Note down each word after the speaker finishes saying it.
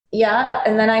Yeah,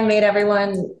 and then I made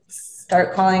everyone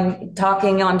start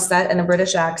talking on set in a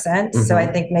British accent. So I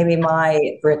think maybe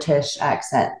my British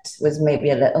accent was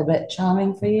maybe a little bit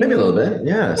charming for you. Maybe a little bit,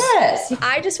 yes. Yes.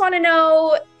 I just want to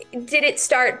know, did it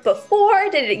start before?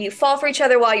 You fall for each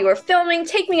other while you were filming?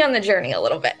 Take me on the journey a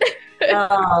little bit.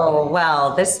 Oh,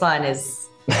 well, this one is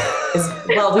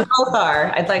well, we both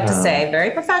are, I'd like to say,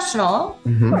 very professional.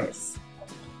 Of course.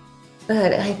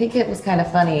 But I think it was kind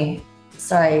of funny.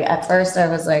 Sorry, at first I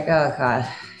was like, oh God,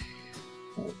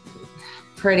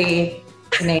 pretty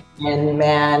Canadian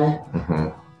man,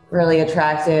 really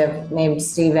attractive, named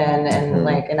Steven, and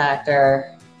like an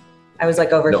actor. I was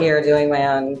like over here doing my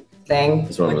own thing.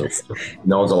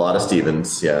 Knows a lot of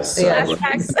Stevens, yes. Yeah,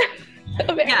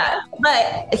 yeah,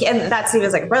 but and that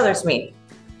Steven's like a brother to me.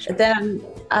 But then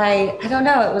I don't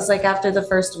know, it was like after the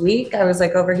first week, I was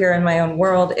like over here in my own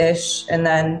world-ish, and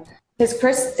then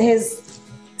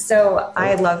so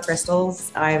I love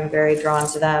crystals. I'm very drawn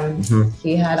to them.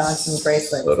 He had on some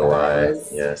bracelets. So do I,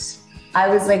 yes. I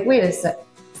was like, wait a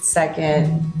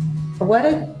second. What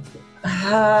do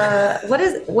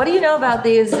you know about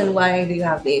these, and why do you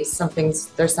have these?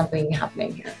 There's something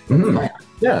happening here.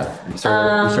 Yeah, we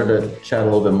started to chat a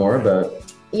little bit more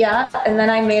about. Yeah, and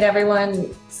then I made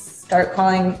everyone start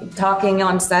talking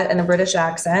on set in a British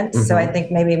accent. So I think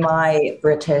maybe my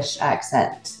British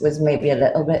accent was maybe a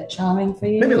little bit charming for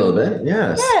you. Maybe a little bit,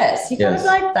 yes. Yes, you kind of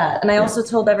like that. And I also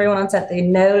told everyone on set they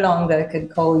no longer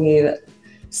could call you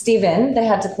Stephen, they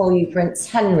had to call you Prince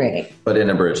Henry. But in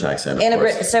a British accent,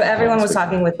 so everyone was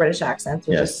talking with British accents,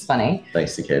 which is funny.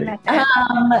 Thanks to Katie.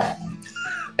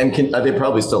 And they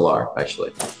probably still are,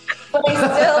 actually. But I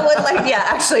still would like, yeah,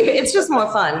 actually, it's just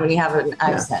more fun when you have an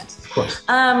accent. Of course.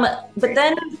 But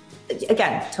then,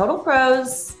 again, total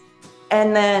pros.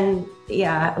 And then,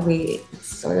 yeah, we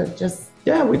sort of just...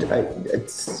 Yeah,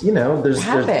 it's, you know, there's it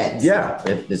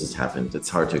just happened. It's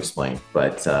hard to explain,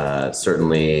 but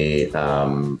certainly,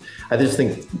 I just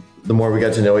think the more we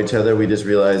got to know each other, we just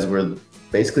realized we're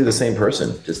basically the same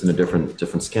person, just in a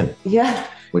different skin. Yeah.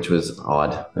 Which was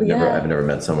odd. I've never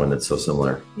met someone that's so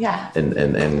similar. Yeah.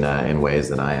 In ways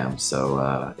that I am.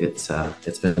 So it's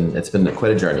been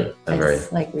quite a journey.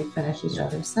 It's like we finish each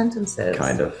other's sentences.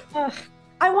 Kind of.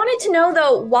 I wanted to know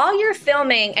though, while you're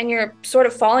filming and you're sort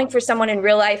of falling for someone in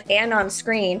real life and on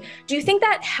screen, do you think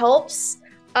that helps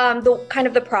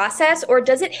the process, or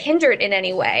does it hinder it in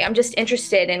any way? I'm just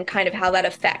interested in kind of how that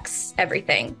affects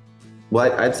everything.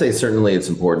 Well, I'd say certainly it's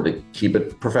important to keep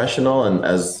it professional, and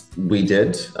as we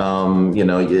did,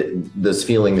 those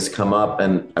feelings come up,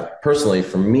 and personally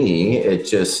for me, it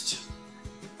just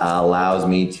allows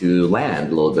me to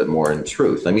land a little bit more in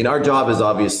truth. I mean, our job is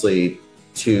obviously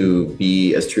to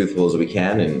be as truthful as we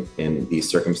can in these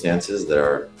circumstances that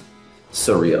are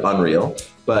surreal, unreal.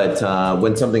 But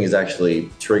when something is actually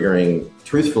triggering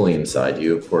truthfully inside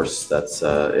you, of course, that's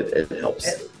it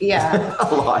helps. Yeah,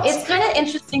 a lot. It's kind of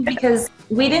interesting because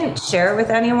we didn't share with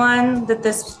anyone that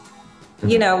this,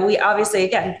 we obviously,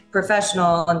 again,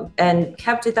 professional and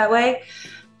kept it that way.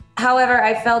 However,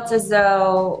 I felt as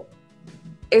though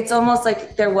it's almost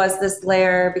like there was this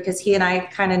layer, because he and I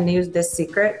kind of knew this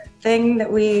secret thing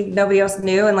that nobody else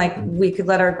knew, and like we could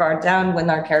let our guard down when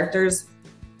our characters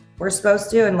were supposed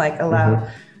to, and like allow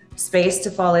space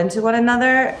to fall into one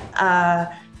another.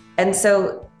 And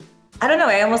so I don't know,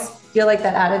 I almost feel like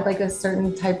that added like a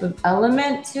certain type of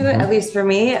element to it, at least for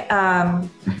me.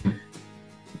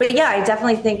 But yeah, I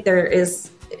definitely think there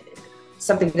is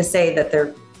something to say that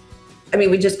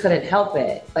we just couldn't help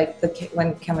it. Like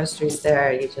when chemistry's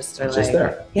there, you just are just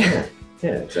there. Yeah.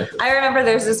 Yeah, exactly. I remember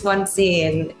there's this one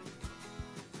scene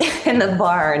in the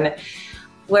barn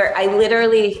where I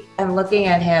literally am looking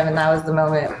at him, and that was the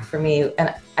moment for me.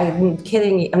 And I'm not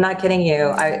kidding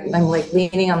you. I'm like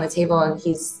leaning on the table, and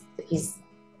he's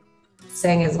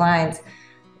saying his lines,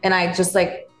 and I just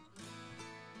like,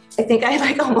 I think I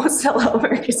like almost fell over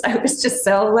because I was just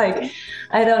so like,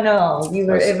 I don't know.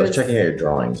 I was checking out your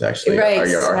drawings, actually. Right,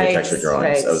 your architecture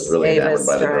drawings. Right. I was really enamored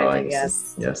by the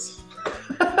drawings. Yes.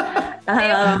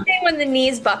 When the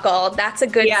knees buckled, that's a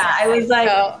good sign. I was like,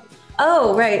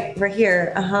 oh, right, we're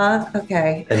here.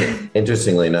 Okay. And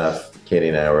interestingly enough, Katie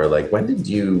and I were like, when did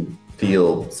you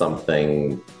feel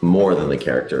something more than the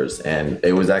characters? And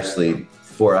it was actually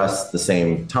for us the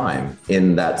same time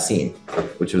in that scene,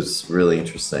 which was really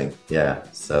interesting. Yeah.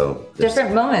 So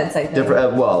different moments, I think.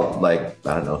 Different. Well, like,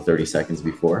 I don't know, 30 seconds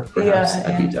before, perhaps.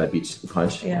 I beat you to the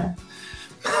punch. Yeah.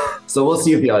 So we'll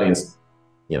see if the audience,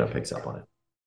 picks up on it.